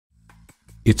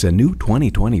It's a new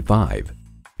 2025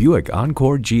 Buick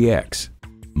Encore GX.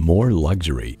 More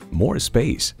luxury, more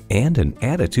space, and an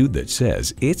attitude that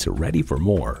says it's ready for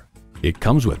more. It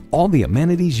comes with all the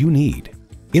amenities you need.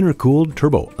 Intercooled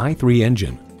turbo i3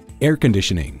 engine, air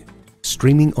conditioning,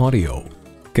 streaming audio,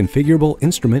 configurable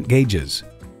instrument gauges,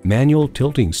 manual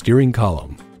tilting steering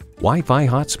column, Wi-Fi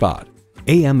hotspot,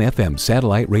 AM/FM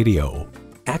satellite radio,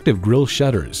 active grille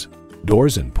shutters,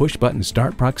 doors and push-button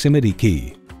start proximity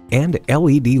key, and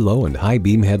LED low and high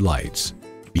beam headlights.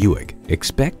 Buick,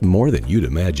 expect more than you'd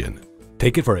imagine.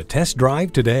 Take it for a test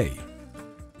drive today.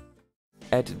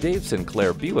 At Dave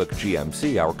Sinclair Buick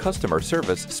GMC, our customer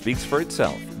service speaks for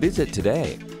itself. Visit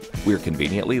today. We're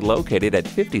conveniently located at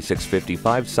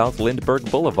 5655 South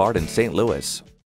Lindbergh Boulevard in St. Louis.